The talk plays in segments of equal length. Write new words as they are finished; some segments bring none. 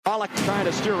Pollock trying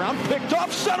to steer around, picked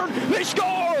off, centered, they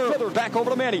score! Further back over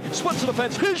to Manny, splits the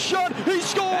defense, his shot, he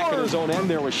scores! Back at his own end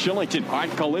there was Shillington on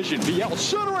collision, VL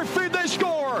centering feed, they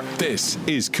score! This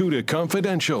is CUDA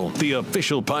Confidential, the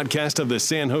official podcast of the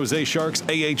San Jose Sharks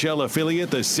AHL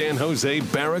affiliate, the San Jose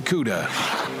Barracuda.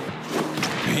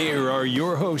 Here are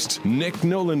your hosts, Nick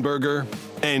Nolenberger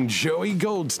and Joey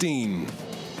Goldstein.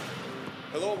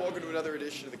 Hello and welcome to another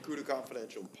edition of the CUDA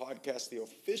Confidential podcast, the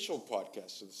official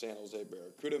podcast of the San Jose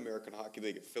Barracuda, American Hockey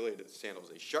League affiliate of the San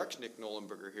Jose Sharks. Nick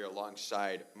Nolenberger here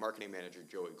alongside marketing manager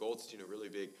Joey Goldstein. A really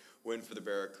big win for the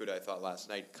Barracuda, I thought, last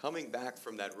night. Coming back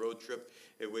from that road trip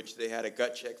in which they had a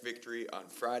gut check victory on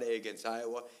Friday against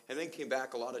Iowa, and then came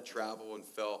back a lot of travel and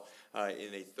fell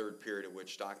in a third period in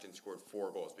which Stockton scored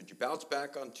 4 goals. But you bounce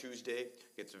back on Tuesday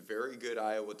against a very good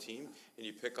Iowa team, and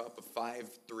you pick up a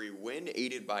 5-3 win,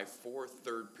 aided by 4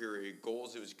 third-period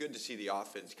goals. It was good to see the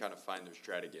offense kind of find their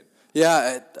stride again.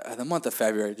 Yeah, the month of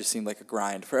February just seemed like a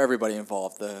grind for everybody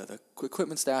involved. The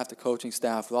equipment staff, the coaching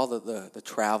staff, with all the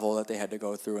travel that they had to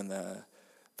go through and the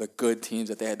good teams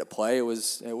that they had to play.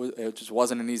 It just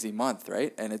wasn't an easy month,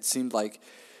 right? And it seemed like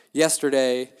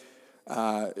yesterday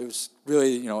it was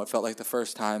really, it felt like the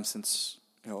first time since,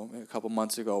 a couple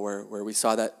months ago where we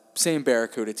saw that same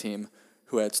Barracuda team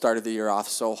who had started the year off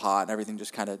so hot and everything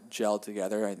just kind of gelled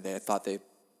together. And they thought that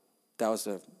was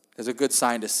a good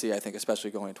sign to see, I think,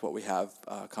 especially going into what we have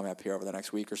coming up here over the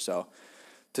next week or so,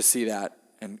 to see that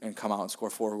and come out and score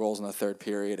 4 goals in the third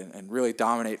period and really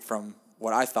dominate from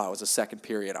what I thought was the second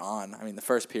period on. I mean, the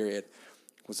first period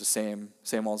was the same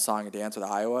old song and dance with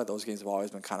Iowa. Those games have always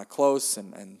been kind of close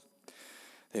and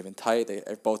they've been tight.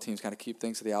 Both teams kind of keep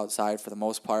things to the outside for the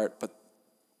most part. But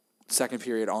second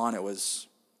period on, it was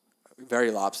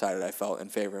very lopsided, I felt, in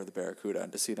favor of the Barracuda.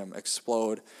 And to see them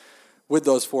explode with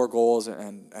those 4 goals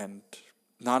and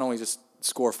not only just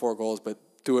score 4 goals, but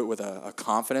do it with a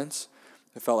confidence,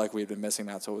 it felt like we had been missing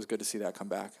that, so it was good to see that come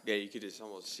back. Yeah, you could just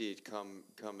almost see it come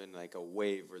in like a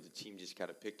wave where the team just kind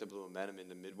of picked up the momentum in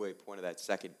the midway point of that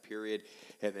second period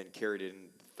and then carried it in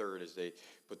the third as they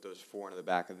put those 4 into the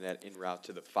back of the net en route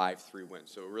to the 5-3 win.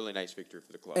 So a really nice victory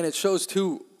for the club. And it shows,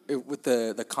 too, with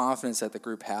the confidence that the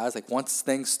group has. Like, once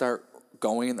things start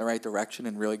going in the right direction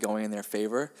and really going in their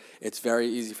favor, it's very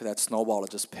easy for that snowball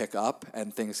to just pick up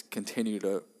and things continue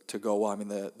to go well. I mean,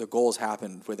 the goals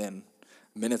happened within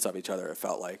minutes of each other, it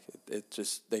felt like.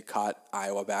 They caught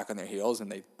Iowa back on their heels,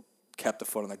 and they kept the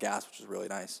foot on the gas, which was really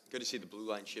nice. Good to see the blue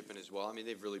line shipping as well. I mean,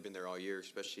 they've really been there all year,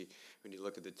 especially when you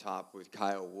look at the top with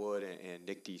Kyle Wood and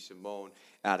Nick DeSimone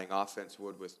adding offense.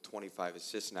 Wood with 25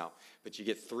 assists now. But you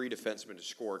get 3 defensemen to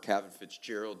score, Kevin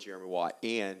Fitzgerald, Jeremy Watt,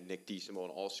 and Nick DeSimone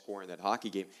all scoring that hockey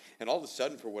game. And all of a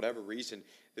sudden, for whatever reason,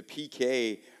 the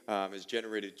PK has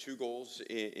generated 2 goals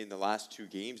in the last 2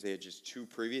 games. They had just 2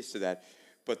 previous to that.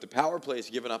 But the power play has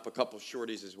given up a couple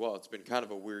shorties as well. It's been kind of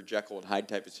a weird Jekyll and Hyde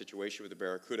type of situation with the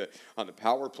Barracuda on the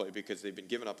power play because they've been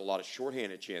giving up a lot of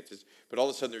shorthanded chances, but all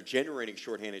of a sudden they're generating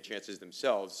shorthanded chances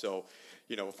themselves. So,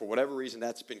 for whatever reason,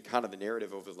 that's been kind of the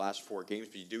narrative over the last 4 games.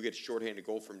 But you do get a shorthanded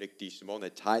goal from Nick DeSimone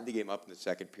that tied the game up in the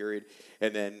second period,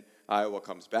 and then Iowa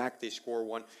comes back. They score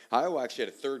 1. Iowa actually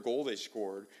had a third goal they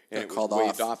scored, and it was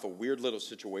waved off. A weird little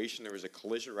situation. There was a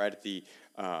collision right at the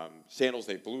San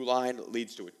Jose blue line. It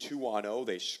leads to a 2-on-0.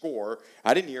 They score.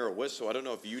 I didn't hear a whistle. I don't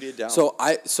know if you did down. So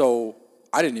I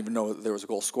didn't even know that there was a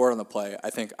goal scored on the play. I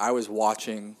think I was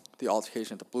watching the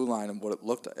altercation at the blue line, and what it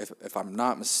looked like, if I'm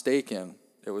not mistaken,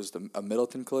 it was a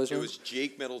Middleton collision. It was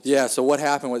Jake Middleton. Yeah, so what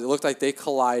happened was it looked like they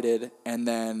collided, and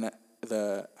then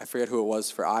I forget who it was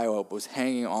for Iowa, but was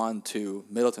hanging on to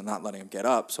Middleton, not letting him get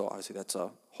up. So obviously that's a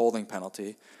holding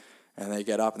penalty. And they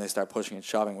get up and they start pushing and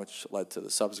shoving, which led to the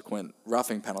subsequent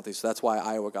roughing penalty. So that's why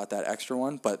Iowa got that extra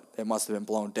one, but it must have been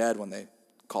blown dead when they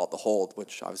called the hold,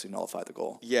 which obviously nullified the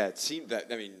goal. Yeah, it seemed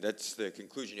that, that's the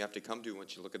conclusion you have to come to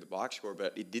once you look at the box score,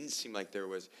 but it didn't seem like there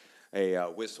was a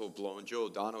whistle blown. Joe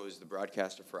O'Donnell is the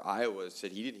broadcaster for Iowa,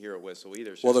 said he didn't hear a whistle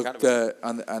either. So well,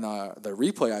 on the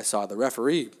replay I saw, the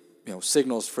referee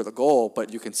signals for the goal,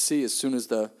 but you can see as soon as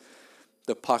the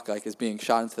puck is being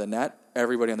shot into the net,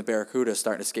 everybody on the Barracuda is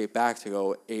starting to skate back to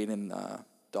go aid in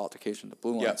the altercation, the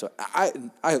blue line. Yeah. So I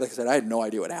like I said, I had no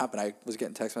idea what happened. I was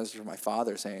getting text messages from my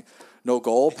father saying, "No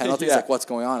goal, penalties." Yeah. Like, what's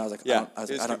going on? I was like, yeah.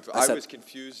 I was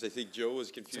confused. I think Joe was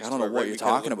confused. I don't know what you're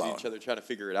talking about. Each other trying to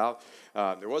figure it out.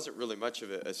 There wasn't really much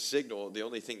of a signal. The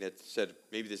only thing that said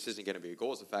maybe this isn't going to be a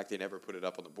goal is the fact they never put it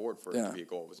up on the board for it to be a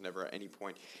goal. It was never at any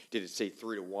point did it say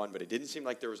 3-1, but it didn't seem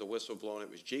like there was a whistle blown.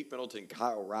 It was Jake Middleton,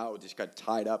 Kyle Rao just got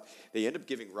tied up. They end up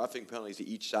giving roughing penalties to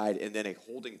each side and then a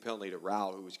holding penalty to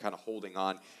Rao, who was kind of holding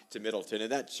on to Middleton,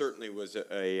 and that certainly was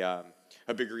a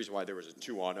big reason why there was a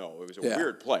 2-on-0. It was a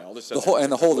weird play. All of a sudden,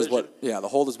 the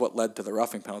hold is what led to the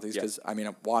roughing penalties. Because I mean,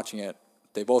 I'm watching it.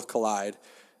 They both collide.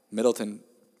 Middleton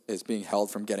is being held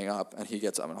from getting up, and he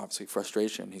gets up, and obviously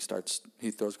frustration. He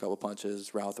throws a couple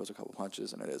punches. Rao throws a couple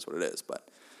punches, and it is what it is. But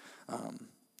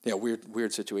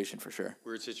weird situation for sure.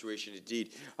 Weird situation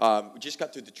indeed. We just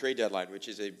got through the trade deadline, which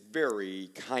is a very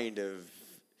kind of,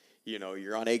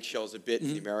 you're on eggshells a bit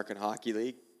in the American Hockey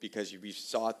League because we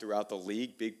saw it throughout the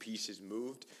league. Big pieces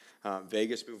moved.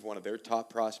 Vegas moved one of their top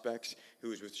prospects, who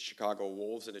was with the Chicago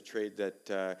Wolves, in a trade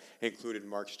that included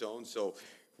Mark Stone. So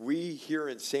we here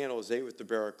in San Jose with the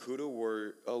Barracuda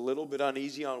were a little bit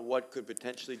uneasy on what could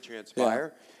potentially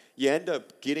transpire. Yeah. You end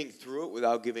up getting through it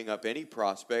without giving up any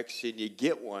prospects, and you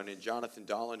get one in Jonathan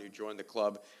Dahlen, who joined the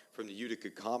club from the Utica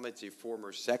Comets, a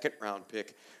former second-round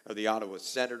pick of the Ottawa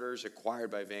Senators, acquired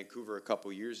by Vancouver a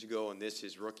couple years ago, and this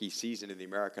is rookie season in the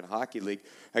American Hockey League.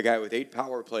 A guy with 8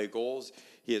 power play goals.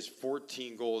 He has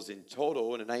 14 goals in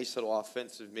total and a nice little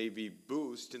offensive maybe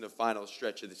boost in the final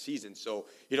stretch of the season. So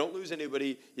you don't lose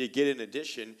anybody, you get an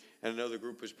addition, and I know the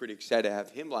group was pretty excited to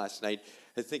have him last night.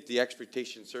 I think the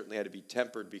expectations certainly had to be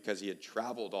tempered because he had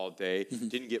traveled all day,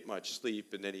 didn't get much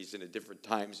sleep, and then he's in a different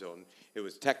time zone. It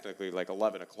was technically like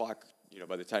 11 o'clock,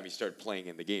 by the time he started playing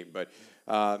in the game. But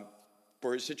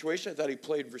for his situation, I thought he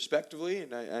played respectively,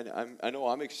 and I know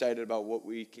I'm excited about what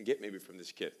we can get maybe from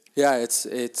this kid. Yeah,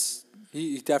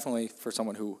 he definitely, for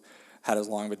someone who had as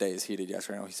long of a day as he did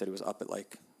yesterday, I know he said he was up at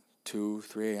like 2,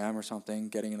 3 a.m. or something,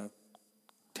 getting in a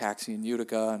taxi in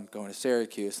Utica and going to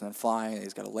Syracuse and then flying.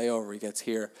 He's got a layover. He gets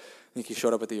here. I think he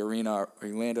showed up at the arena, or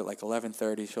he landed at like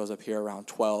 11:30, shows up here around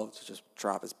 12 to just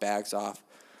drop his bags off.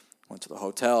 Went to the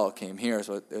hotel, came here.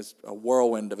 So it was a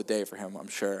whirlwind of a day for him, I'm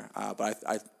sure. But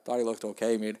I thought he looked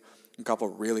okay. He made a couple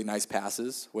of really nice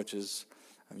passes, which is,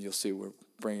 you'll see we're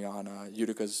bringing on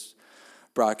Utica's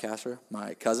broadcaster,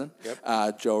 my cousin,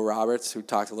 Joe Roberts, who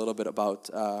talked a little bit about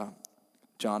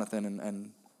Jonathan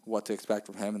and what to expect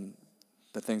from him. And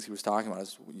the things he was talking about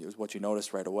is what you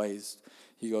noticed right away.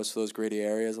 He goes to those gritty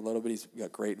areas a little bit. He's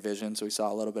got great vision, so we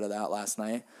saw a little bit of that last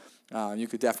night. You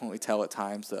could definitely tell at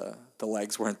times the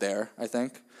legs weren't there, I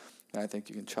think. And I think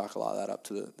you can chalk a lot of that up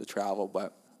to the travel.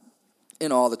 But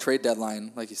in all, the trade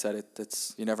deadline, like you said,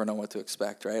 it's you never know what to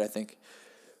expect, right?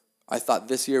 I thought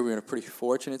this year we were in a pretty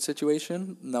fortunate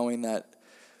situation, knowing that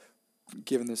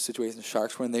given the situation the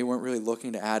Sharks were in, they weren't really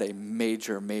looking to add a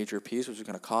major piece, which was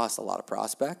going to cost a lot of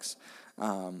prospects.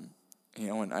 And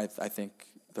I think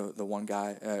the one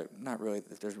guy, not really,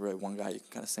 if there's really one guy you can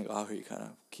kind of single out here, you kind of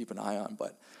keep an eye on.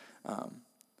 But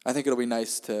I think it'll be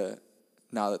nice to,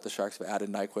 now that the Sharks have added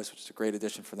Nyquist, which is a great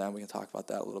addition for them. We can talk about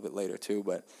that a little bit later too.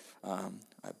 But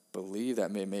I believe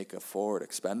that may make a forward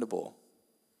expendable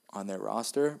on their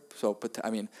roster. So,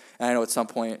 and I know at some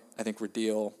point, I think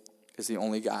Radil is the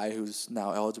only guy who's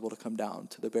now eligible to come down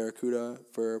to the Barracuda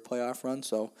for a playoff run.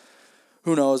 So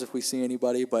who knows if we see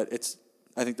anybody, but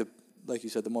I think like you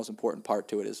said, the most important part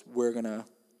to it is the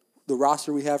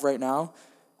roster we have right now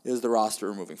is the roster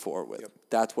we're moving forward with. Yep.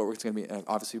 That's what it's going to be. And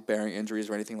obviously, bearing injuries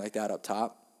or anything like that up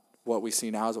top, what we see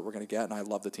now is what we're going to get, and I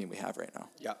love the team we have right now.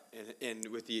 Yeah, and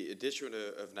with the addition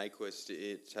of Nyquist,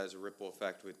 it has a ripple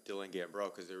effect with Dylan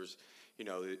Gambrell, because there was,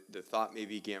 the thought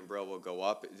maybe Gambrell will go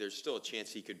up. There's still a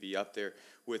chance he could be up there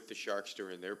with the Sharks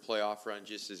during their playoff run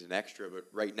just as an extra, but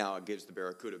right now it gives the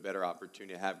Barracuda a better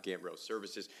opportunity to have Gambrell's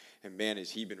services. And man, has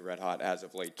he been red hot as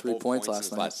of late. 3 points in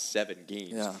his last 7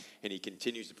 games. Yeah. And he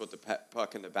continues to put the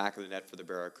puck in the back of the net for the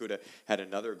Barracuda. Had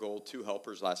another goal, 2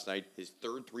 helpers last night, his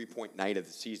third 3-point night of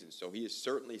the season. So he is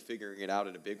certainly figuring it out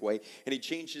in a big way. And he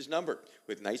changed his number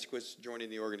with Nyquist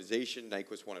joining the organization.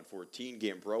 Nyquist won at 14.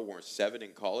 Gambrell wore 7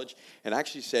 in college. And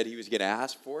actually said he was going to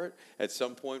ask for it at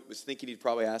some point. Was thinking he'd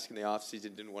probably ask in the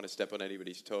offseason. Didn't want to step on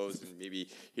anybody's toes and maybe,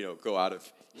 go out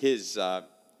of his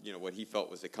what he felt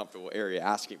was a comfortable area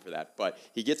asking for that. But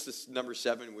he gets this number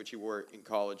 7, which he wore in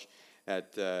college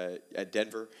at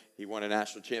Denver. He won a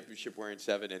national championship wearing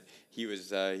 7, and he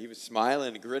was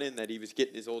smiling and grinning that he was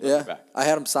getting his old number back. I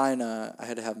had him sign. I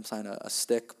had to have him sign a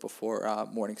stick before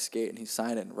morning skate, and he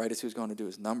signed it. And right as he was going to do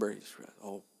his number, he's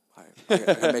I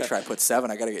gotta make sure I put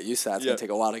 7. I gotta get used to that. It's gonna take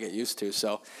a while to get used to.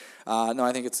 So, no,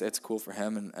 I think it's cool for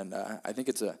him, and I think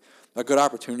it's a good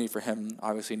opportunity for him.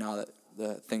 Obviously, now that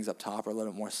the things up top are a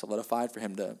little bit more solidified, for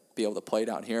him to be able to play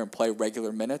down here and play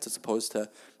regular minutes as opposed to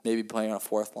maybe playing on a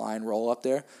 4th line role up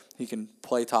there. He can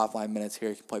play top line minutes here.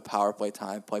 He can play power play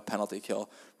time, play penalty kill,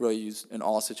 really use in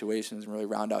all situations and really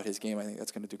round out his game. I think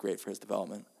that's going to do great for his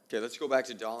development. Okay, let's go back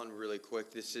to Dahlin really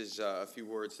quick. This is a few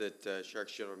words that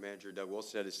Sharks General Manager Doug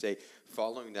Wilson had to say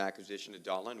following the acquisition of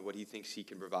Dahlin, what he thinks he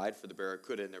can provide for the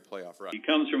Barracuda in their playoff run. He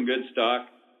comes from good stock,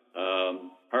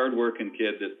 hard-working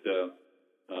kid that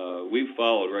we've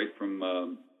followed right from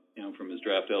from his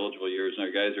draft-eligible years, and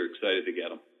our guys are excited to get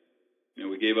him.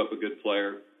 We gave up a good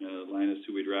player, Linus,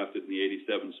 who we drafted in the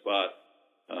 87 spot,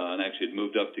 and actually had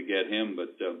moved up to get him,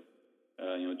 but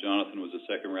Jonathan was a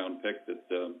second-round pick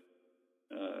that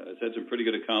has had some pretty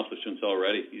good accomplishments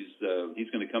already. He's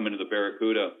going to come into the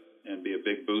Barracuda and be a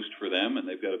big boost for them, and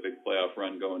they've got a big playoff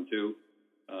run going too.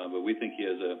 But we think he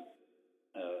has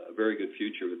a very good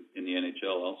future in the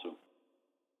NHL also.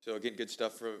 So, again, good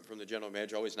stuff from the general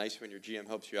manager. Always nice when your GM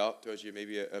helps you out, throws you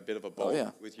maybe a bit of a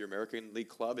bone with your American League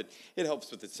club. And it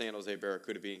helps with the San Jose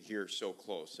Barracuda being here so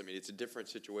close. I mean, it's a different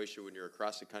situation when you're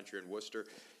across the country in Worcester.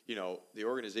 The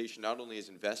organization not only has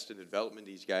invested in the development of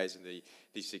these guys and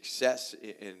the success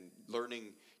in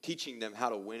learning, teaching them how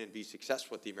to win and be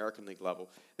successful at the American League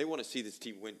level, they want to see this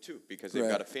team win too because they've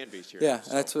got a fan base here. Yeah,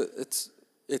 and that's what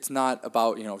it's not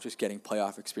about, just getting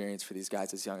playoff experience for these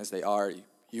guys as young as they are.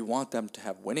 You want them to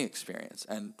have winning experience,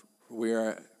 and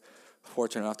we're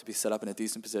fortunate enough to be set up in a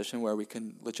decent position where we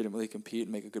can legitimately compete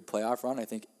and make a good playoff run. I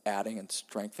think adding and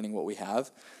strengthening what we have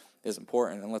is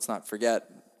important, and let's not forget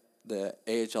the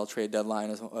AHL trade deadline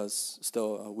is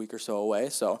still a week or so away,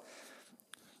 so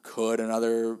could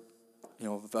another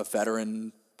a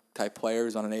veteran type player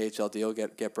who's on an AHL deal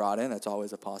get brought in? That's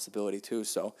always a possibility too.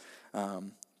 So,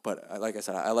 but like I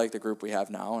said, I like the group we have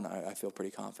now, and I feel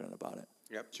pretty confident about it.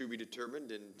 Yep, to be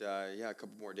determined, and a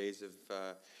couple more days of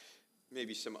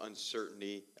maybe some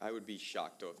uncertainty. I would be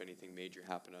shocked, though, if anything major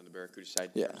happened on the Barracuda side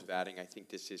in terms of adding. I think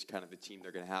this is kind of the team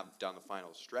they're going to have down the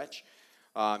final stretch.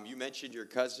 You mentioned your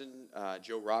cousin,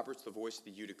 Joe Roberts, the voice of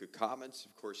the Utica Comets.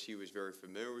 Of course, he was very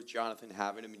familiar with Jonathan,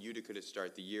 having him in Utica to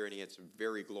start the year, and he had some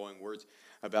very glowing words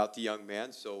about the young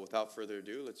man. So without further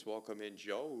ado, let's welcome in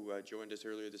Joe, who joined us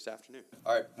earlier this afternoon.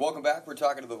 All right, welcome back. We're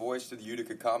talking to the voice of the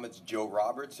Utica Comets, Joe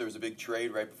Roberts. There was a big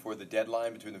trade right before the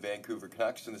deadline between the Vancouver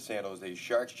Canucks and the San Jose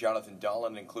Sharks. Jonathan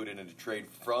Dahlin included in a trade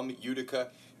from Utica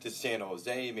to San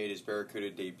Jose. He made his Barracuda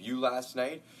debut last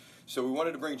night. So we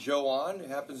wanted to bring Joe on. He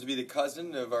happens to be the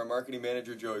cousin of our marketing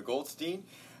manager, Joey Goldstein,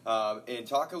 and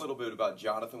talk a little bit about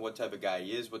Jonathan, what type of guy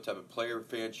he is, what type of player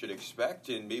fans should expect,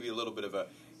 and maybe a little bit of a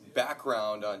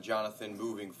background on Jonathan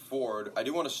moving forward. I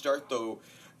do want to start, though.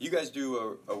 You guys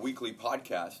do a weekly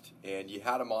podcast, and you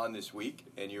had him on this week,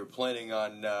 and you're planning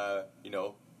on,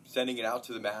 sending it out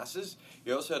to the masses.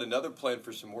 You also had another plan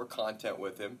for some more content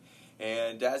with him.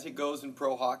 And as it goes in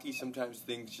pro hockey, sometimes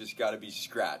things just got to be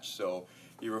scratched. So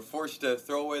you were forced to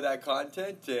throw away that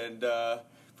content, and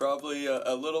probably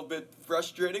a little bit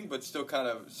frustrating, but still kind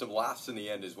of some laughs in the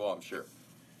end as well, I'm sure.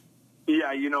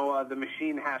 Yeah, the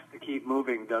machine has to keep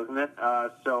moving, doesn't it?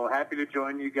 So happy to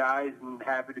join you guys and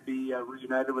happy to be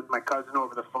reunited with my cousin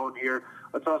over the phone here.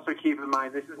 Let's also keep in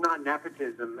mind, this is not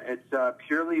nepotism. It's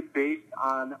purely based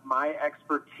on my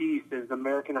expertise as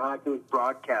American Hockey League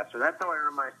broadcaster. That's how I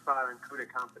earned my spot on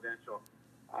CUDA Confidential.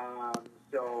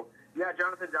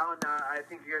 Jonathan Dahlin, I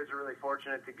think you guys are really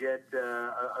fortunate to get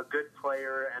a good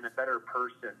player and a better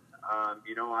person.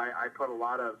 I put a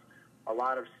lot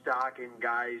of stock in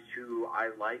guys who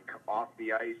I like off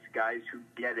the ice, guys who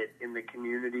get it in the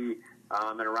community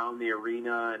and around the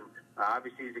arena. And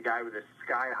obviously he's a guy with a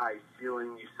sky-high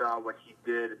ceiling. You saw what he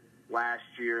did last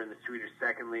year in the Swedish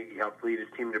Second League. He helped lead his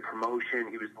team to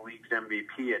promotion. He was the league's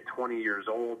MVP at 20 years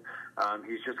old.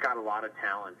 He's just got a lot of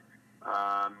talent.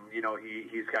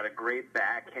 He's got a great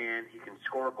backhand. He can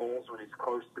score goals when he's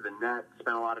close to the net.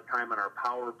 Spent a lot of time on our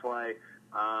power play.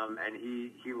 And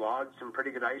he logged some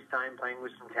pretty good ice time playing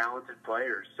with some talented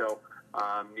players. So,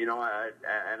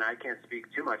 and I can't speak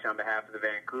too much on behalf of the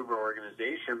Vancouver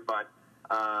organization, but,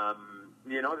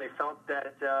 they felt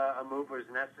that a move was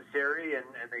necessary, and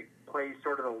they played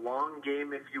sort of the long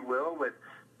game, if you will, with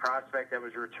prospect that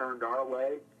was returned our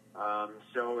way.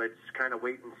 So it's kind of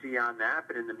wait and see on that.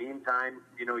 But in the meantime,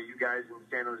 you guys in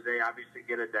San Jose obviously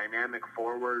get a dynamic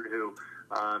forward who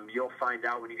you'll find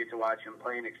out when you get to watch him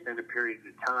play an extended period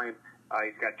of time.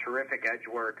 He's got terrific edge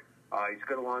work. He's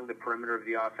good along the perimeter of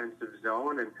the offensive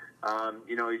zone. And,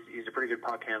 he's a pretty good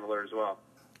puck handler as well.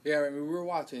 Yeah, we were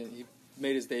watching. He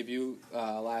made his debut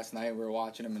last night. We were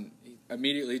watching him, and he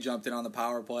immediately jumped in on the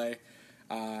power play.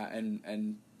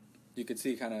 And you could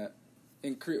see kind of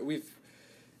we've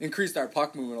increased our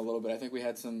puck movement a little bit. I think we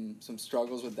had some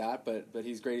struggles with that, but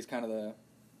he's great. He's kind of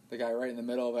the guy right in the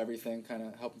middle of everything, kind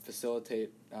of helping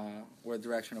facilitate where the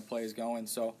direction of play is going.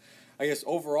 So I guess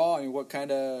overall, what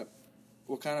kind of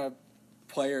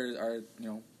players are,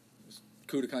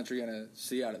 Cuda country going to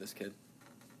see out of this kid?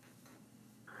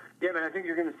 Yeah, man, I think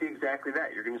you're going to see exactly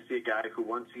that. You're going to see a guy who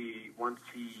once he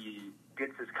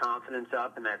gets his confidence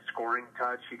up and that scoring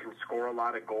touch, he can score a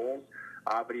lot of goals.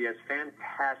 But he has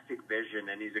fantastic vision,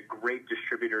 and he's a great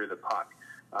distributor of the puck.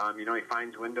 He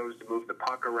finds windows to move the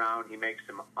puck around. He makes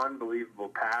some unbelievable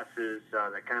passes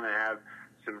that kind of have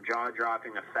some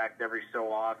jaw-dropping effect every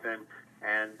so often.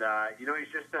 And,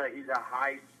 he's a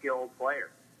high-skilled player.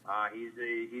 He's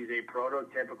a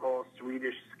prototypical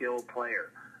Swedish skilled player.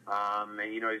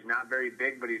 He's not very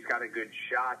big, but he's got a good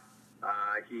shot.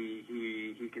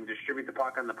 He can distribute the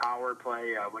puck on the power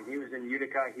play. When he was in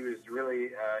Utica, he was really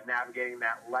navigating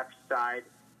that left side,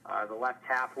 the left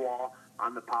half wall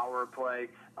on the power play.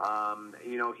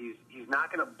 He's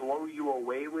not going to blow you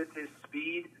away with his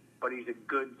speed, but he's a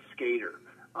good skater.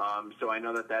 So I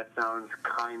know that sounds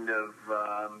kind of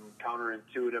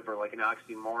counterintuitive or like an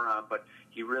oxymoron, but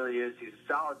he really is. He's a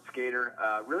solid skater.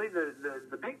 Really,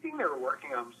 the big thing they were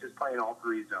working on was just playing all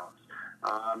three zones.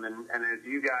 And as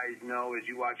you guys know, as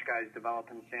you watch guys develop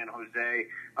in San Jose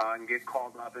and get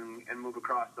called up and move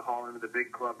across the hall into the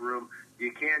big club room,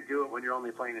 you can't do it when you're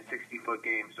only playing a 60-foot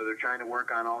game. So they're trying to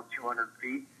work on all 200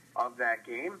 feet of that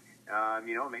game,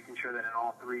 making sure that in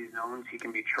all three zones he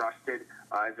can be trusted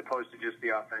as opposed to just the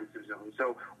offensive zone.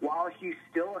 So while he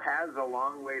still has a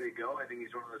long way to go, I think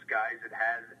he's one of those guys that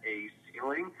has a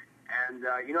ceiling. And,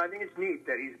 I think it's neat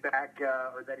that he's back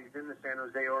or that he's in the San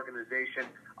Jose organization.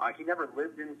 He never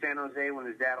lived in San Jose when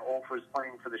his dad, Ulf, was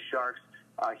playing for the Sharks.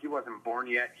 He wasn't born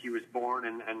yet. He was born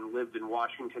and lived in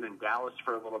Washington and Dallas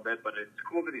for a little bit. But it's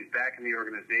cool that he's back in the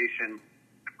organization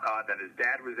that his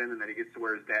dad was in and that he gets to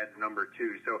wear his dad's number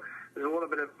 2. So there's a little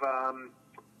bit of,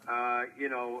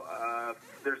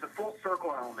 there's a full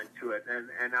circle element to it.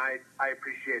 And I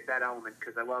appreciate that element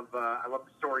because I love the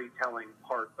storytelling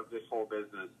part of this whole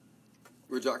business.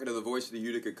 We're talking to the voice of the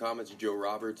Utica Comets, Joe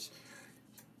Roberts.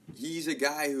 He's a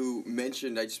guy who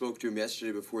mentioned, I spoke to him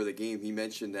yesterday before the game, he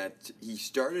mentioned that he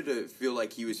started to feel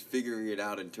like he was figuring it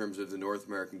out in terms of the North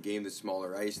American game, the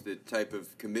smaller ice, the type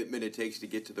of commitment it takes to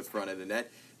get to the front of the net.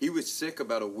 He was sick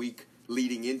about a week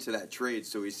leading into that trade,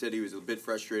 so he said he was a bit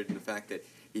frustrated in the fact that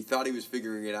he thought he was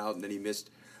figuring it out and then he missed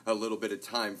a little bit of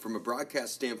time. From a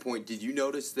broadcast standpoint, did you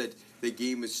notice that the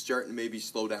game was starting to maybe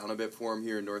slow down a bit for him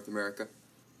here in North America?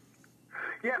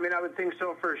 Yeah, I would think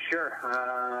so for sure.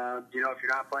 If you're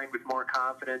not playing with more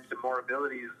confidence and more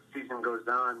ability as the season goes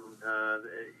on,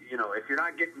 if you're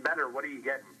not getting better, what are you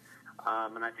getting?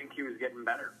 And I think he was getting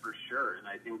better for sure. And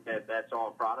I think that that's all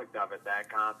a product of it,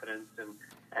 that confidence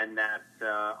and that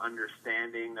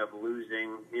understanding of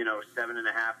losing,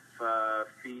 7.5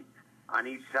 feet on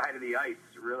each side of the ice,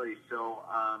 really. So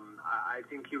I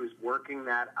think he was working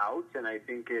that out, and I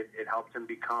think it helped him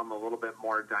become a little bit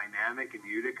more dynamic in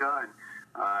Utica. And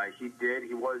he did.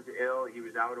 He was ill. He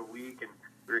was out a week, and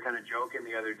we were kind of joking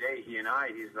the other day, he's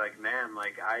like, man,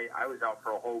 like I was out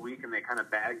for a whole week, and they kind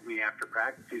of bagged me after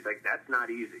practice. He's like, that's not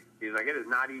easy. He's like, it is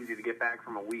not easy to get back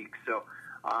from a week. So,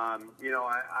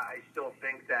 I still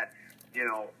think that,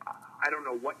 I don't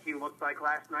know what he looked like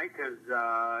last night because,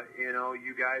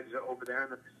 you guys over there in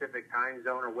the Pacific time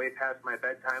zone are way past my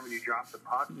bedtime when you drop the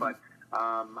puck. But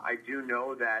I do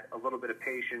know that a little bit of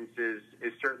patience is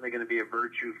certainly going to be a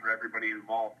virtue for everybody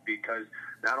involved because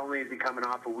not only is he coming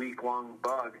off a week-long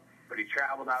bug, but he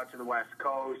traveled out to the West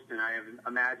Coast, and I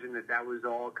imagine that was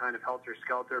all kind of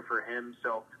helter-skelter for him.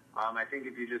 So I think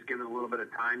if you just give it a little bit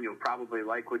of time, you'll probably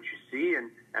like what you see,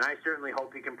 and I certainly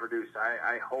hope he can produce.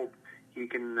 I hope he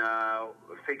can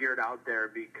figure it out there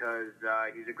because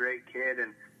he's a great kid,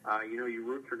 and you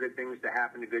root for good things to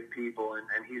happen to good people,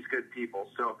 and he's good people.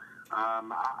 So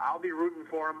I'll be rooting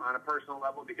for him on a personal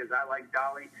level because I like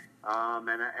Dolly,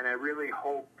 and I really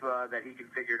hope that he can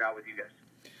figure it out with you guys.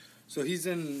 So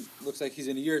looks like he's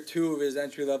in year 2 of his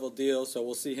entry-level deal, so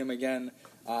we'll see him again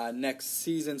next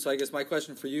season. So I guess my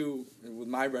question for you, with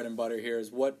my bread and butter here,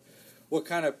 is what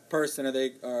kind of person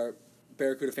are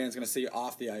Barracuda fans going to see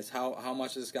off the ice? How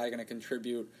much is this guy going to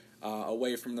contribute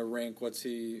away from the rink? What's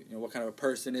he? What kind of a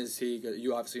person is he?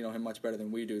 You obviously know him much better than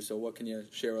we do. So what can you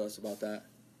share with us about that?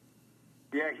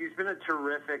 Yeah, he's been a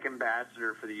terrific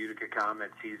ambassador for the Utica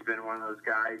Comets. He's been one of those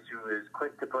guys who is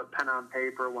quick to put pen on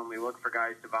paper when we look for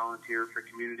guys to volunteer for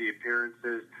community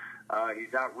appearances.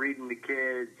 He's out reading to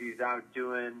kids. He's out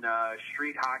doing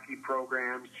street hockey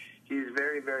programs. He's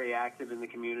very, very active in the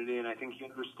community, and I think he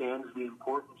understands the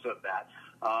importance of that.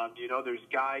 There's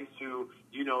guys who,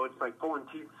 it's like pulling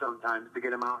teeth sometimes to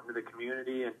get them out into the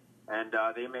community, and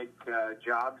they make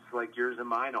jobs like yours and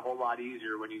mine a whole lot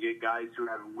easier when you get guys who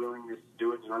have a willingness to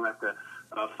do it. You don't have to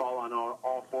fall on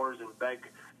all fours and beg.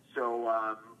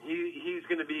 So, he's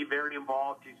going to be very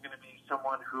involved. He's going to be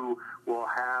someone who will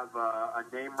have a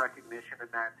name recognition in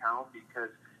that town because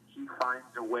he finds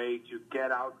a way to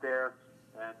get out there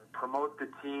and promote the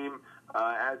team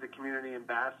as a community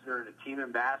ambassador and a team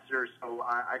ambassador. So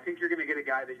I think you're going to get a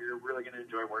guy that you're really going to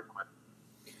enjoy working with.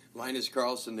 Linus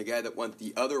Karlsson, the guy that went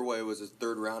the other way, was a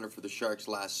third rounder for the Sharks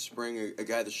last spring, a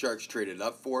guy the Sharks traded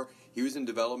up for. He was in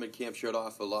development camp, showed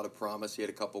off a lot of promise. He had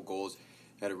a couple goals,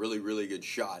 had a really, really good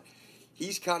shot.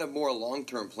 He's kind of more a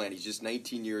long-term plan. He's just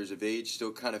 19 years of age,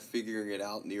 still kind of figuring it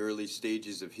out in the early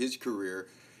stages of his career.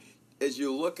 As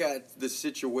you look at the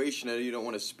situation, I know you don't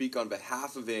want to speak on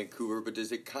behalf of Vancouver, but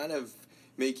does it kind of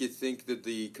make you think that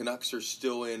the Canucks are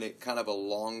still in kind of a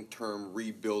long-term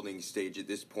rebuilding stage at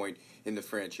this point in the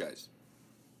franchise?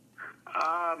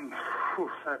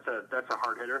 That's a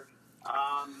hard hitter.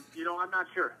 I'm not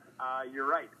sure. You're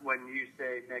right when you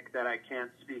say, Nick, that I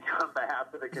can't speak on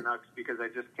behalf of the Canucks because I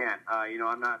just can't.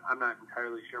 I'm not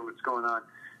entirely sure what's going on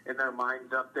in their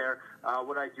minds up there.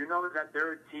 What I do know is that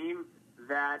they're a team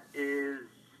that is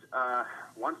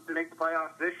wants to make the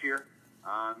playoffs this year.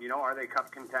 Are they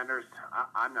cup contenders?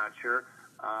 I'm not sure.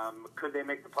 Could they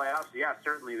make the playoffs? Yeah,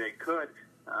 certainly they could.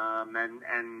 And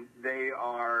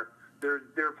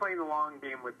they're playing the long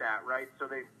game with that, right? So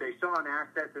they saw an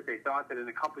asset that they thought that in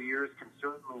a couple of years can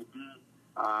certainly be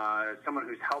someone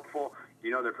who's helpful.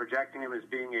 They're projecting him as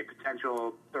being a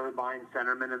potential third-line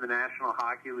centerman in the National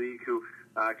Hockey League who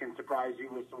can surprise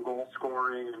you with some goal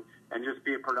scoring and just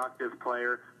be a productive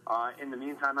player. In the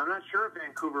meantime, I'm not sure if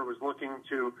Vancouver was looking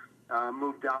to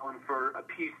move down for a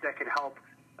piece that could help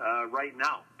right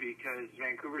now because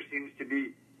Vancouver seems to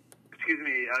be,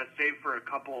 save for a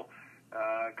couple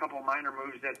minor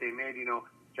moves that they made.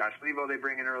 Josh Leivo they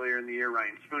bring in earlier in the year,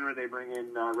 Ryan Spooner they bring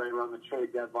in right around the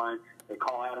trade deadline. They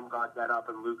call Adam Goddard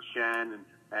and Luke Shen,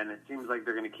 and it seems like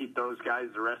they're going to keep those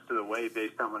guys the rest of the way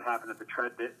based on what happened at the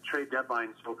trade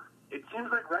deadline. So it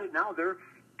seems like right now they're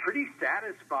pretty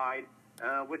satisfied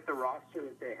with the roster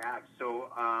that they have. So,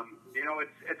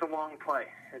 it's a long play.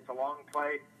 It's a long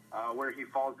play where he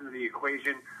falls into the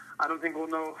equation. I don't think we'll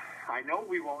know. I know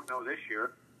we won't know this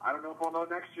year. I don't know if we'll know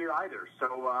next year either.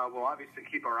 So we'll obviously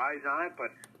keep our eyes on it. But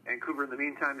Vancouver, in the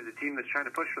meantime, is a team that's trying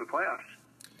to push for the playoffs.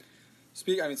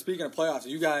 Speaking of playoffs,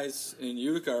 you guys in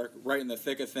Utica are right in the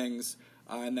thick of things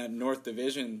in that North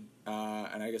Division.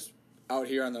 And I guess out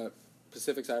here on the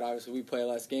Pacific side, obviously, we play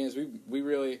less games. We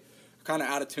really kind of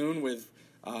out of tune with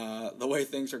the way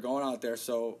things are going out there.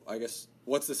 So I guess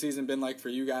what's the season been like for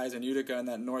you guys in Utica in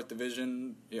that North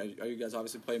Division? You guys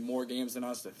obviously play more games than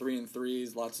us, the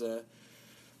 3-3s, lots of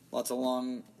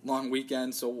long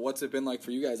weekends. So what's it been like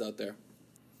for you guys out there?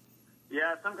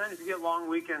 Yeah, sometimes you get long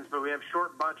weekends, but we have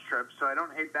short bus trips, so I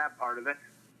don't hate that part of it.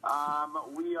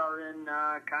 We are in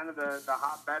kind of the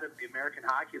hotbed of the American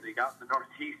Hockey League out in the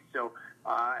Northeast. So,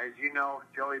 as you know,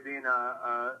 Joey being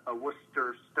a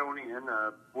Worcestonian,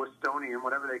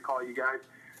 whatever they call you guys,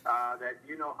 that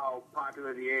you know how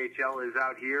popular the AHL is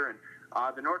out here. And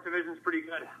the North Division is pretty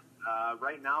good.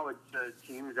 Right now it's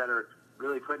teams that are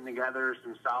really putting together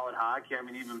some solid hockey. I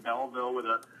mean, even Belleville with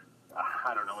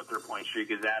I don't know what their point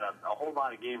streak is at, a whole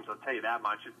lot of games, I'll tell you that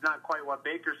much. It's not quite what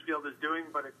Bakersfield is doing,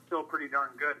 but it's still pretty darn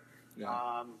good.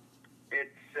 Yeah.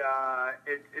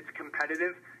 It's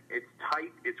competitive. It's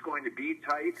tight. It's going to be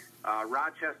tight.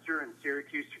 Rochester and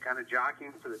Syracuse are kind of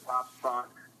jockeying for the top spot.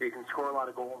 They can score a lot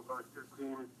of goals on their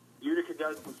teams. Utica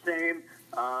does the same,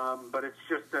 but it's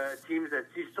just teams that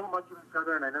see so much of each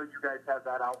other, and I know you guys have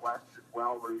that out west as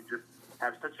well, where you just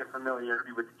have such a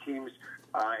familiarity with the teams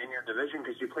in your division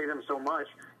because you play them so much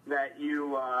that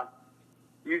you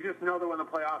just know that when the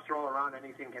playoffs roll around,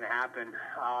 anything can happen.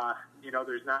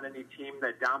 There's not any team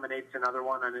that dominates another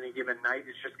one on any given night.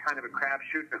 It's just kind of a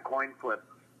crapshoot and a coin flip.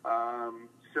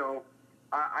 So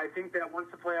I think that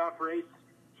once the playoff race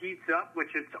heats up,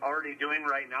 which it's already doing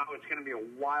right now, it's going to be a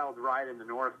wild ride in the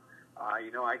North.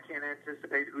 I can't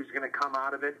anticipate who's going to come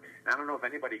out of it. And I don't know if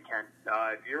anybody can.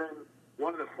 If you're in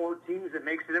one of the four teams that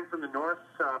makes it in from the North,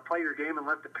 play your game and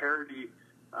let the parity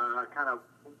kind of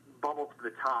bubble to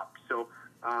the top. So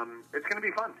it's going to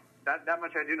be fun. That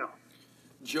much I do know.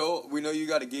 Joe, we know you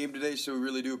got a game today, so we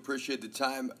really do appreciate the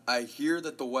time. I hear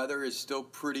that the weather is still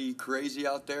pretty crazy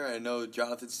out there. I know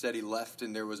Jonathan said he left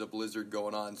and there was a blizzard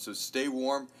going on, so stay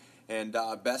warm, and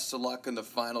best of luck in the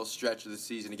final stretch of the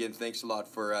season. Again, thanks a lot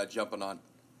for jumping on.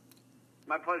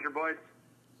 My pleasure, boys.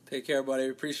 Take care, buddy.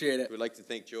 Appreciate it. We'd like to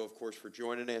thank Joe, of course, for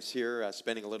joining us here,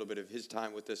 spending a little bit of his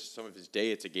time with us, some of his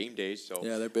day. It's a game day, so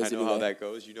yeah, they're busy. I know how that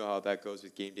goes. You know how that goes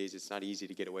with game days. It's not easy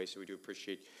to get away, so we do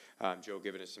appreciate Joe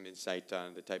giving us some insight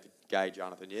on the type of guy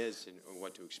Jonathan is and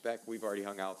what to expect. We've already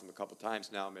hung out with him a couple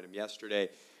times now. Met him yesterday.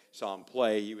 saw him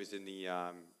play. He was in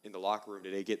the locker room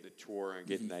today, getting the tour and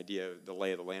getting an idea of the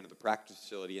lay of the land of the practice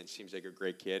facility, and seems like a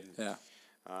great kid. Yeah.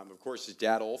 Of course, his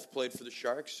dad Ulf played for the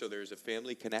Sharks, so there's a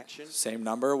family connection. Same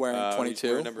number, wearing 22,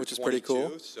 wearing number which is 22, pretty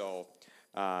cool. So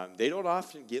they don't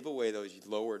often give away those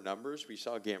lower numbers. We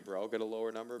saw Gambrell get a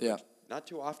lower number, but Yeah. not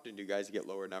too often do guys get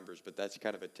lower numbers. But that's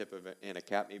kind of a tip of and a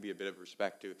cap, maybe a bit of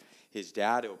respect to his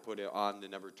dad. He'll put it on the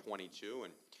number 22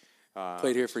 and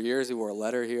Played here for years. He wore a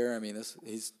letter here. I mean, this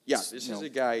this is a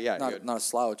guy. Yeah, not a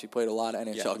slouch. He played a lot of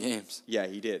NHL games. Yeah,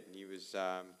 he did. He was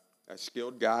a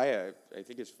skilled guy. I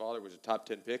think his father was a top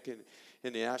 10 pick in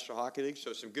the National Hockey League.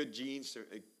 So some good genes, some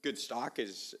good stock,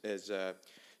 as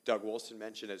Doug Wilson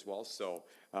mentioned as well. So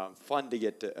fun to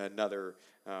get to another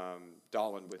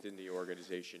Dahlin within the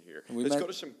organization here. Let's go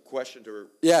to some questions.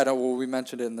 We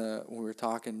mentioned it when we were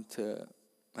talking to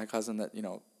my cousin that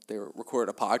they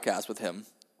recorded a podcast with him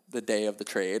the day of the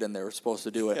trade, and they were supposed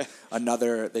to do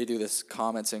they do this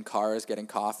comments in cars getting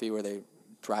coffee where they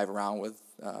drive around with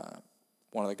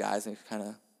one of the guys and kind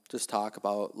of just talk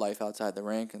about life outside the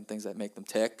rink and things that make them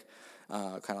tick,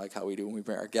 kind of like how we do when we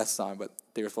bring our guests on. But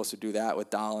they were supposed to do that with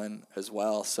Dahlin as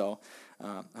well. So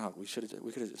we could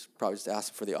have just probably just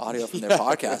asked for the audio from their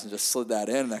podcast and just slid that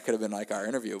in. That could have been like our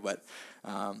interview. But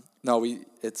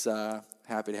it's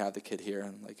happy to have the kid here,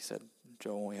 and like you said,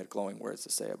 Joe only had glowing words to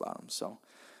say about him. So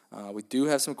we do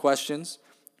have some questions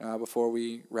before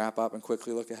we wrap up and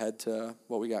quickly look ahead to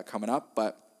what we got coming up.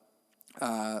 But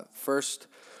first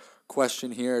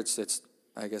question here, it's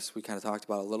I guess we kind of talked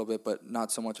about it a little bit, but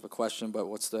not so much of a question. But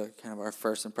what's the kind of our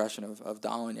first impression of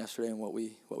Dahlin yesterday and what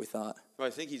we thought? Well,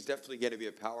 I think he's definitely going to be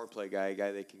a power play guy, a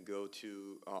guy they can go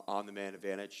to on the man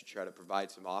advantage to try to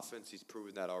provide some offense. He's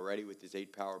proven that already with his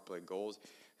 8 power play goals.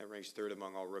 That ranks third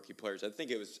among all rookie players. I think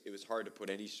it was hard to put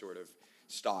any sort of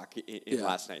stock in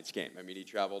last night's game. I mean, he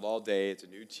traveled all day. It's a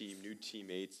new team, new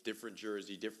teammates, different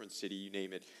jersey, different city, you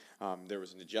name it. There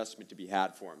was an adjustment to be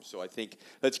had for him. So I think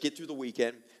let's get through the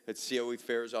weekend. Let's see how he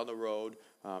fares on the road.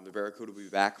 The Barracuda will be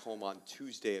back home on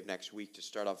Tuesday of next week to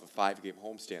start off a 5-game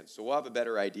homestand. So we'll have a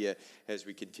better idea as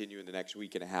we continue in the next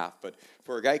week and a half. But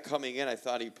for a guy coming in, I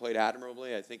thought he played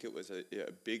admirably. I think it was a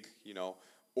big,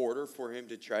 order for him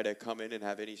to try to come in and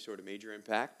have any sort of major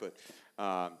impact, but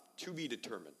to be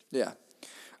determined. Yeah.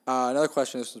 Another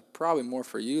question, this is probably more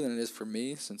for you than it is for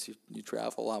me, since you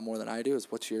travel a lot more than I do,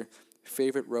 is what's your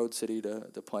favorite road city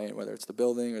to play in, whether it's the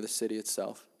building or the city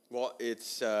itself? Well,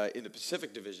 it's in the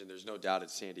Pacific Division, there's no doubt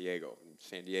it's San Diego.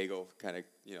 San Diego kind of,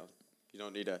 you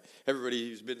don't need everybody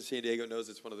who's been to San Diego knows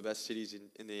it's one of the best cities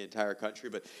in the entire country,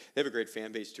 but they have a great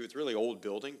fan base too. It's a really old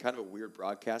building, kind of a weird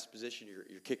broadcast position.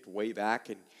 You're kicked way back,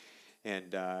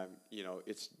 and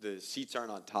it's the seats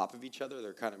aren't on top of each other.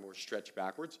 They're kind of more stretched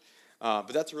backwards. But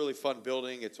that's a really fun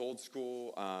building. It's old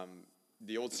school.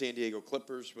 The old San Diego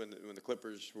Clippers, when the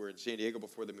Clippers were in San Diego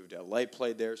before they moved to LA,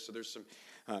 played there. So there's some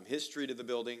history to the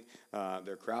building.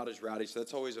 Their crowd is rowdy, so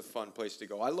that's always a fun place to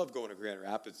go. I love going to Grand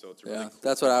Rapids, though. It's a really cool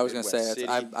that's what I was going to Midwest say.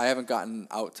 I haven't gotten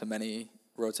out to many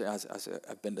road cities.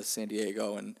 I've been to San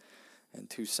Diego and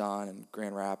Tucson and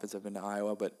Grand Rapids. I've been to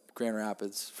Iowa, but Grand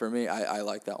Rapids, for me, I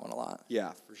like that one a lot.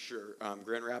 Yeah, for sure.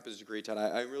 Grand Rapids is a great town.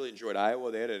 I really enjoyed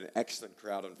Iowa. They had an excellent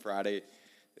crowd on Friday,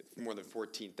 more than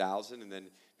 14,000. And then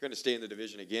if you're going to stay in the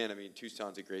division again, I mean,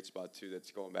 Tucson's a great spot, too.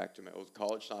 That's going back to my old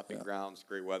college stomping grounds,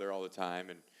 great weather all the time,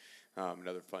 and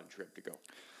another fun trip to go.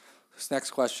 This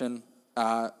next question,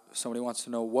 somebody wants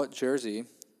to know what jersey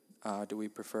do we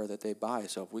prefer that they buy?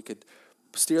 So if we could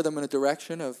steer them in a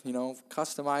direction of,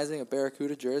 customizing a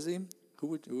Barracuda jersey, who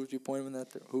would you point them in that?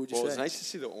 Who would you say? Well, it was nice to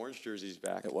see the orange jerseys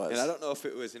back. It was. And I don't know if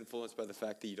it was influenced by the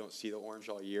fact that you don't see the orange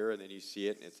all year, and then you see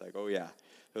it, and it's like, oh, yeah,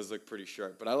 those look pretty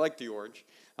sharp. But I like the orange.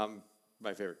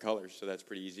 My favorite color, so that's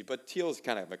pretty easy. But teal is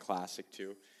kind of a classic,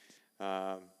 too.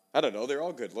 I don't know. They're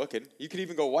all good looking. You could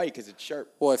even go white because it's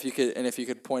sharp. Well, if you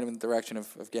could point them in the direction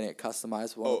of getting it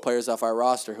customized, one of the players off our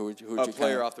roster, who would you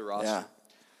player off the roster?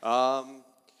 Yeah.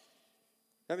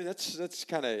 I mean, that's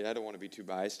kind of, I don't want to be too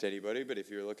biased to anybody, but if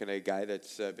you're looking at a guy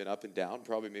that's been up and down,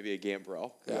 probably maybe a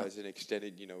Gambrell, who has an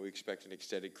extended, we expect an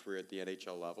extended career at the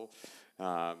NHL level.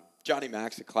 Johnny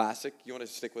Mac's a classic. You want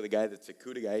to stick with a guy that's a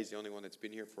CUDA guy. He's the only one that's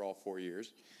been here for all 4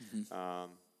 years. Mm-hmm.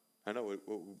 I know.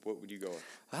 What would you go with?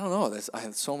 I don't know. I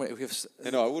have so many. We have.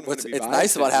 I know. I wouldn't want to be biased. It's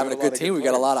nice about having a good team. We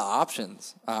got a lot of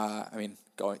options. I mean,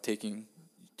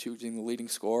 choosing the leading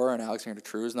scorer, and Alexander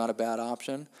True is not a bad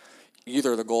option.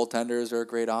 Either the goaltenders are a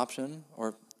great option,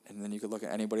 and then you could look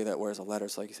at anybody that wears a letter.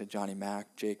 So like you said, Johnny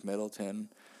Mac, Jake Middleton,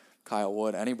 Kyle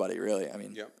Wood, anybody really. I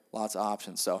mean, lots of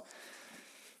options. So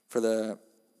for the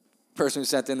person who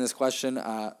sent in this question,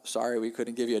 sorry we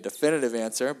couldn't give you a definitive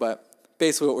answer, but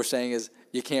basically what we're saying is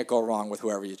you can't go wrong with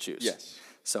whoever you choose. Yes.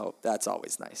 So that's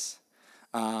always nice.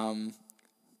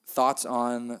 Thoughts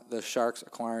on the Sharks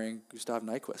acquiring Gustav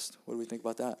Nyquist? What do we think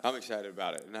about that? I'm excited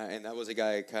about it. And that was a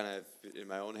guy kind of in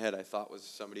my own head I thought was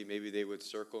somebody maybe they would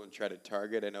circle and try to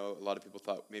target. I know a lot of people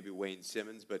thought maybe Wayne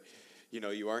Simmons, but,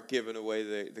 you aren't giving away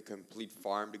the complete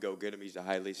farm to go get him. He's a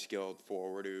highly skilled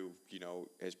forward who,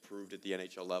 has proved at the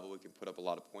NHL level he can put up a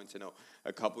lot of points. I know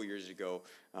a couple years ago,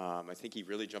 I think he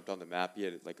really jumped on the map. He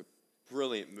had like a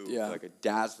brilliant move, like a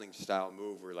dazzling style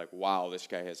move where like, wow, this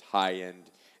guy has high-end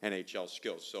NHL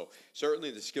skills. So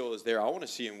certainly the skill is there. I want to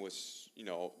see him with,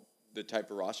 the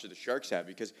type of roster the Sharks have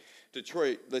because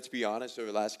Detroit, let's be honest, over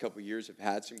the last couple of years have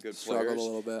had some good players. A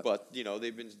little bit. But,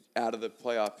 they've been out of the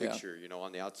playoff picture,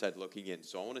 on the outside looking in.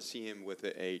 So I want to see him with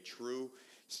a true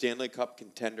Stanley Cup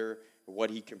contender, what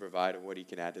he can provide and what he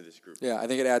can add to this group. Yeah, I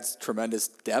think it adds tremendous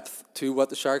depth to what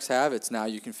the Sharks have. It's now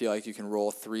you can feel like you can roll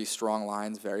 3 strong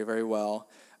lines very, very well.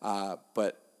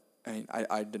 But,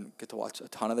 I didn't get to watch a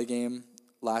ton of the game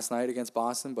last night against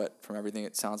Boston, but from everything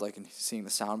it sounds like and seeing the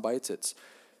sound bites,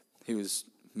 he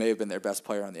may have been their best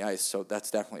player on the ice, so that's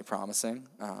definitely promising.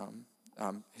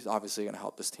 He's obviously going to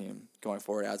help this team going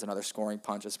forward. Adds another scoring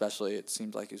punch, especially it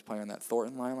seemed like he was playing on that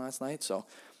Thornton line last night. So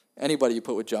anybody you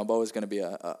put with Jumbo is going to be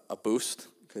a boost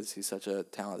because he's such a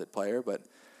talented player, but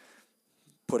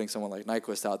putting someone like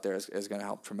Nyquist out there is going to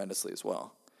help tremendously as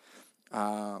well.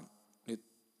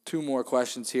 2 more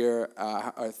questions here,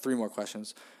 or 3 more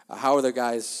questions. How are the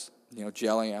guys,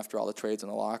 gelling after all the trades in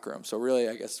the locker room? So really,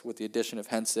 I guess with the addition of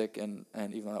Hensick and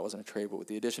even though that wasn't a trade, but with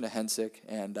the addition of Hensick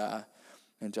and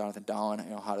Jonathan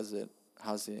Dahlen,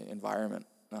 how's the environment?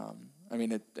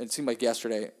 It seemed like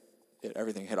yesterday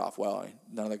everything hit off well.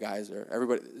 None of the guys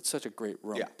everybody. It's such a great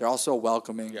room. Yeah. They're all so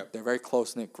welcoming. Yep. They're a very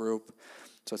close knit group.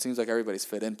 So it seems like everybody's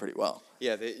fit in pretty well.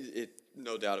 Yeah,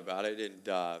 no doubt about it.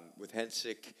 And with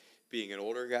Hensick being an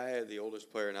older guy, the oldest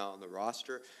player now on the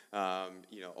roster,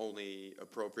 only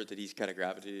appropriate that he's kind of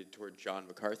gravitated toward John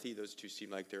McCarthy. Those two seem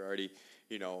like they're already,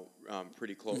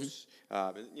 pretty close.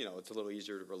 Mm-hmm. It's a little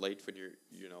easier to relate when you're,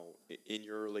 in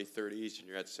your early 30s and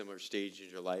you're at a similar stage in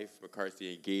your life.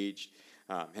 McCarthy engaged,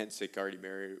 Hensick already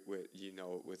married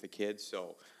with a kid.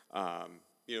 So,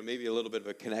 maybe a little bit of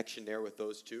a connection there with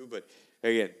those two. But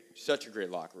again, such a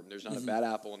great locker room. There's not a bad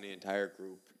apple in the entire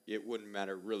group. It wouldn't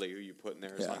matter really who you put in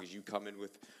there as long as you come in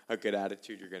with a good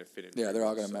attitude. You're going to fit in. Yeah, they're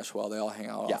all going to mesh well. They all hang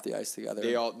out off the ice together.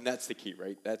 And that's the key,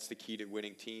 right? That's the key to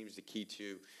winning teams. The key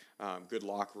to good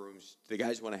locker rooms. The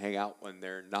guys want to hang out when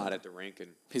they're not at the rink.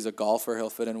 And he's a golfer. He'll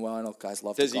fit in well. I know guys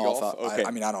love to golf. Does he golf? Okay.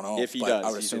 I don't know. If he does, I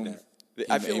would assume.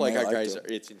 I feel like our guys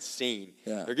it's insane.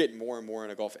 Yeah. They're getting more and more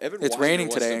into golf. It's raining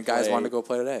today, and guys want to go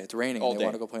play today. It's raining, and they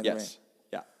want to go play in the rain.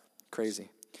 Yeah. Crazy.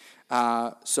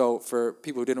 So for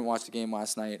people who didn't watch the game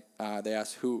last night, they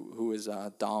asked who is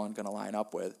Dahlen going to line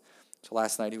up with. So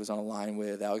last night he was on a line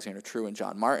with Alexander True and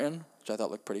John Martin, which I thought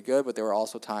looked pretty good, but there were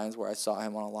also times where I saw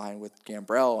him on a line with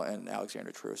Gambrell and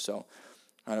Alexander True. So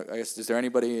I guess, is there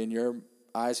anybody in your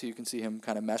eyes who you can see him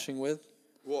kind of meshing with?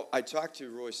 Well, I talked to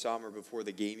Roy Sommer before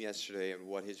the game yesterday and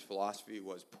what his philosophy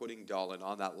was putting Dahlen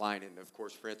on that line. And, of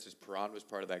course, Francis Perron was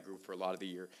part of that group for a lot of the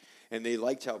year. And they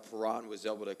liked how Perron was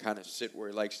able to kind of sit where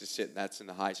he likes to sit, and that's in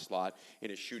the high slot in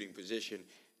a shooting position.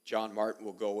 John Martin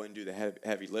will go in, do the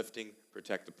heavy lifting,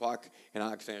 protect the puck, and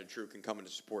Alexander True can come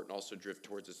into support and also drift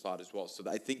towards the slot as well. So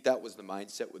I think that was the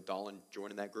mindset with Dahlen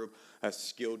joining that group, a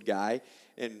skilled guy.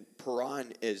 And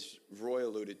Perron, as Roy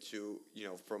alluded to,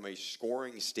 from a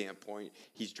scoring standpoint,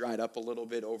 he's dried up a little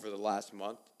bit over the last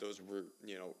month. Those were,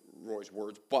 Roy's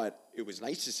words. But it was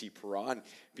nice to see Perron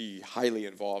be highly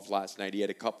involved last night. He had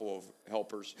a couple of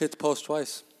helpers. Hit the post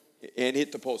twice. And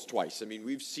hit the post twice. I mean,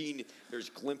 we've seen there's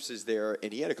glimpses there,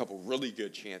 and he had a couple really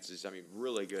good chances. I mean,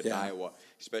 really good in Iowa,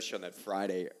 especially on that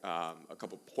Friday. A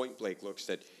couple point-blank looks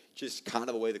that just kind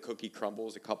of the way the cookie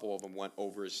crumbles. A couple of them went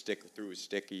over his stick, through his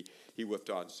stick. He whipped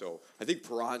on. So I think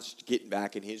Perron's getting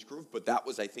back in his groove, but that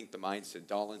was, I think, the mindset.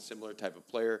 Dahlen, similar type of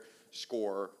player,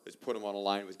 scorer. Let's put him on a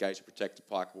line with guys who protect the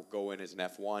puck. We'll go in as an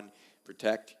F1,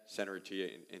 protect, center it to you,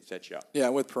 and set you up. Yeah,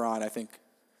 with Perron, I think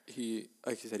he,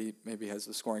 like you said, he maybe has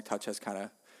the scoring touch has kind of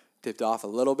dipped off a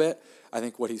little bit. I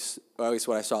think at least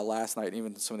what I saw last night, and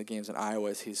even some of the games in Iowa,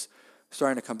 is he's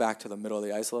starting to come back to the middle of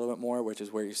the ice a little bit more, which is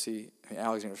where you see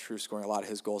Alexander True scoring a lot of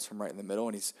his goals from right in the middle,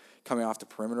 and he's coming off the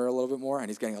perimeter a little bit more, and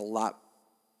he's getting a lot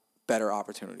better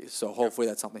opportunities. So hopefully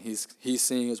that's something he's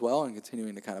seeing as well and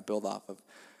continuing to kind of build off of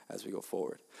as we go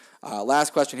forward.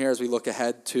 Last question here as we look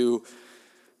ahead to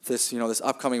this, this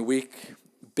upcoming week.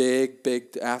 Big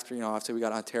after we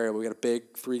got Ontario, we got a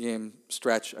big 3-game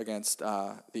stretch against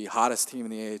the hottest team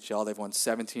in the AHL. They've won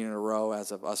 17 in a row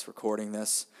as of us recording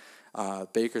this.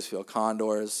 Bakersfield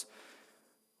Condors.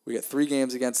 We get 3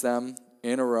 games against them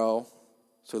in a row.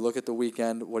 So look at the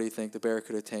weekend. What do you think the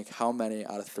Barracuda take? How many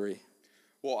out of 3?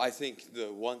 Well, I think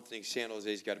the one thing San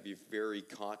Jose's got to be very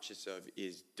conscious of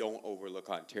is don't overlook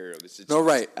Ontario. This is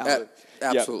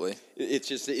absolutely.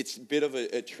 It's a bit of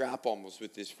a trap almost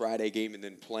with this Friday game and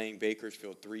then playing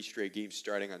Bakersfield 3 straight games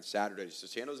starting on Saturday. So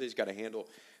San Jose's got to handle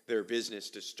their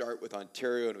business to start with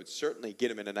Ontario, and it would certainly get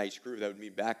them in a nice groove. That would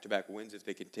mean back-to-back wins if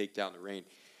they can take down the Reign.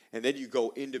 And then you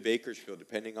go into Bakersfield.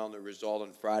 Depending on the result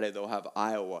on Friday, they'll have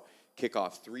Iowa kick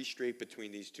off 3 straight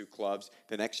between these 2 clubs.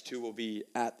 The next 2 will be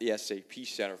at the SAP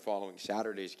Center following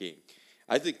Saturday's game.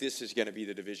 I think this is going to be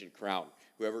the division crown.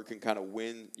 Whoever can kind of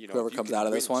win, whoever comes out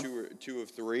of this one, 2 of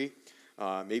 3,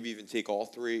 maybe even take all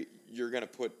 3. You're going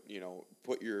to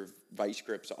put your vice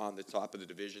grips on the top of the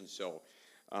division. So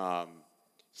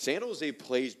San Jose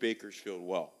plays Bakersfield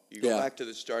well. You go back to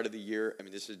the start of the year. I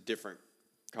mean, this is a different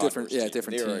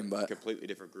team, but completely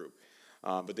different group.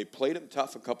 But they played them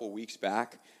tough a couple weeks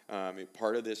back.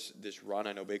 Part of this run,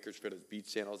 I know Bakersfield has beat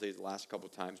San Jose the last couple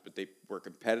times, but they were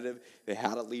competitive. They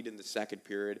had a lead in the second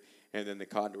period, and then the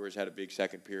Condors had a big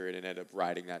second period and ended up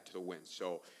riding that to the win.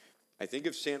 So I think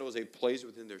if San Jose plays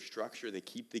within their structure, they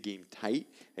keep the game tight.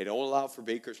 They don't allow for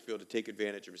Bakersfield to take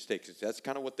advantage of mistakes. That's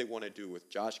kind of what they want to do with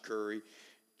Josh Curry,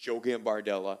 Joe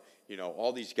Gambardella,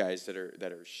 all these guys that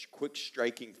are quick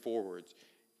striking forwards.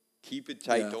 Keep it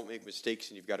tight, don't make mistakes,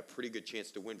 and you've got a pretty good chance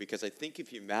to win. Because I think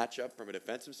if you match up from a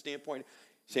defensive standpoint,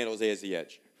 San Jose has the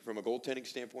edge. From a goaltending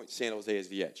standpoint, San Jose has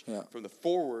the edge. Yeah. From the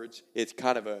forwards, it's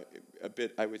kind of a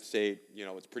bit, I would say,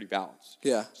 it's pretty balanced.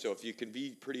 Yeah. So if you can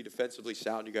be pretty defensively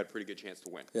sound, you got a pretty good chance to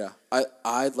win. Yeah.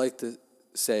 I'd like to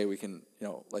say we can,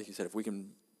 like you said, if we can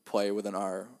play within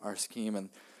our scheme and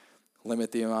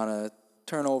limit the amount of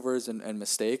turnovers and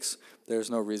mistakes, there's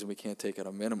no reason we can't take it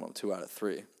a minimum 2 out of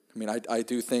 3. I mean, I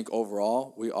do think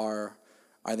overall we are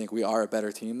a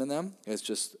better team than them. It's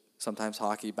just sometimes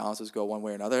hockey bounces go one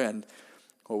way or another. And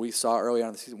what we saw early on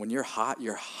in the season, when you're hot,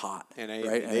 you're hot. And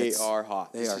right? They are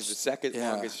hot. This is the second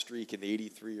longest streak in the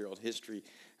 83-year-old history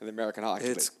of the American Hockey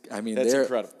League. That's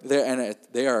incredible.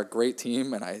 They are a great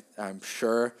team, and I'm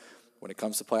sure when it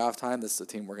comes to playoff time, this is a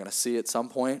team we're going to see at some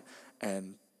point.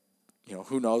 And,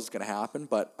 who knows what's going to happen.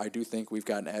 But I do think we've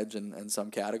got an edge in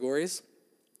some categories.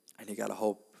 And you got to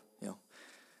hope.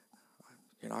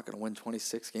 You're not going to win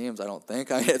 26 games, I don't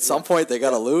think. At some point, they got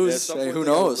to lose. Who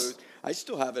knows? I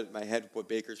still have it in my head what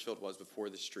Bakersfield was before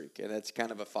the streak, and that's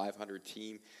kind of a 500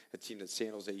 team, a team that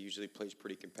San Jose usually plays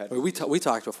pretty competitive. We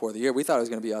talked before the year. We thought it was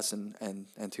going to be us and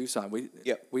Tucson.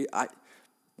 I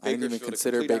didn't even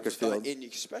consider Bakersfield. And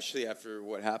especially after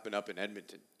what happened up in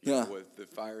Edmonton. With the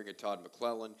firing of Todd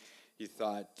McClellan, you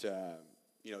thought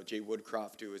Jay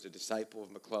Woodcroft, who was a disciple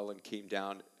of McClellan, came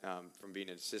down from being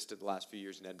an assistant the last few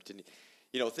years in Edmonton.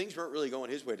 Things weren't really going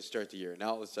his way to start the year. Now,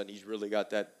 all of a sudden, he's really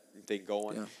got that thing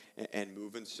going and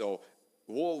moving. So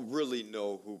we'll really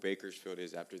know who Bakersfield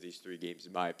is after these 3 games,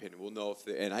 in my opinion. We'll know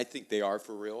and I think they are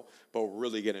for real, but we're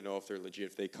really going to know if they're legit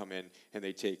if they come in and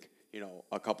they take,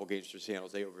 a couple games for San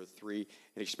Jose over 3,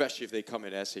 and especially if they come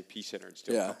in SAP Center and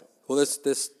steal a couple. Well,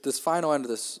 this final end of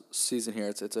this season here,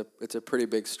 it's a pretty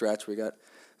big stretch. We got,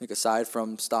 I think, aside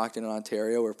from Stockton and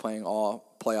Ontario, we're playing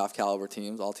all playoff caliber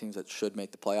teams, all teams that should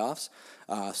make the playoffs.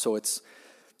 So it's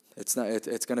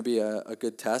going to be a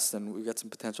good test, and we've got some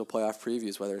potential playoff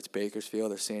previews, whether it's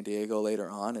Bakersfield or San Diego later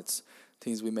on. It's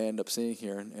teams we may end up seeing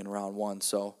here in round 1.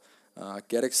 So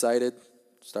get excited,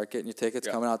 start getting your tickets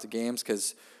coming out to games,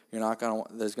 because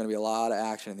there's going to be a lot of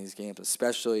action in these games,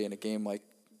 especially in a game like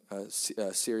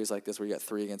a series like this where you got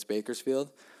 3 against Bakersfield.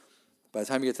 By the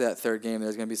time you get to that 3rd game,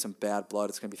 there's going to be some bad blood.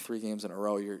 It's going to be 3 games in a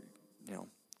row.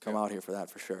 Come out here for that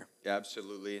for sure. Yeah,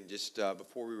 absolutely. And just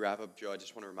before we wrap up, Joe, I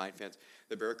just want to remind fans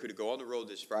the Barracuda go on the road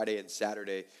this Friday and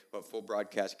Saturday. We'll have full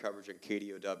broadcast coverage on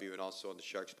KDOW and also on the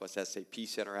Sharks Plus SAP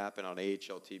Center app and on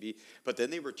AHL TV. But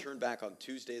then they return back on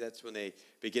Tuesday. That's when they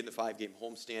begin the 5-game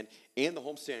homestand. And the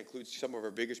homestand includes some of our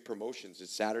biggest promotions.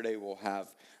 This Saturday we'll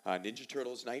have Ninja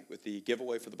Turtles night with the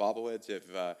giveaway for the bobbleheads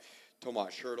of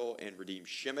Tomas Hertl and Radim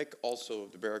Shimmick. Also,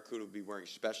 the Barracuda will be wearing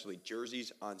specialty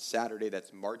jerseys on Saturday.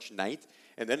 That's March 9th.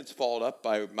 And then it's followed up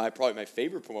by probably my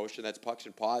favorite promotion. That's Pucks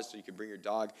and Paws, so you can bring your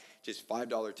dog. Just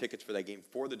 $5 tickets for that game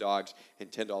for the dogs, and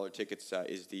 $10 tickets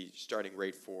is the starting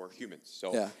rate for humans.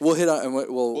 So we'll hit on and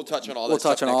we'll touch on all that. We'll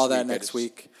touch on all that next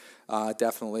week.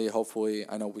 Definitely, hopefully.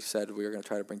 I know we said we were going to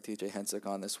try to bring TJ Hensick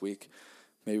on this week.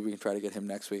 Maybe we can try to get him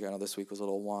next week. I know this week was a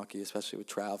little wonky, especially with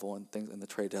travel and things and the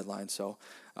trade deadline. So,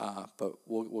 but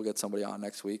we'll get somebody on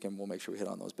next week, and we'll make sure we hit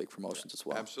on those big promotions as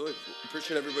well. Absolutely.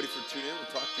 Appreciate everybody for tuning in. We'll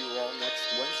talk to you all next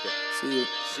Wednesday. See you.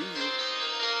 See you.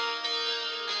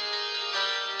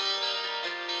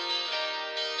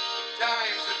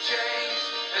 Times have changed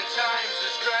and times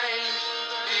are strange.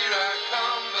 Here I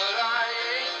come, but I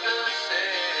ain't the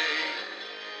same.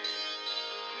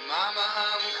 Mama,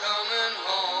 I'm coming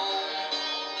home.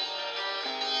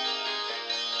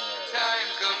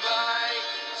 Time's gone by,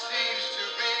 seems to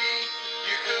be.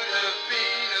 You could have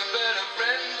been a better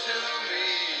friend to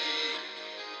me.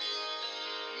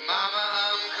 Mama,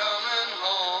 I'm coming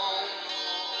home.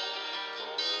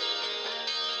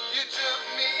 You took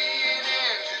me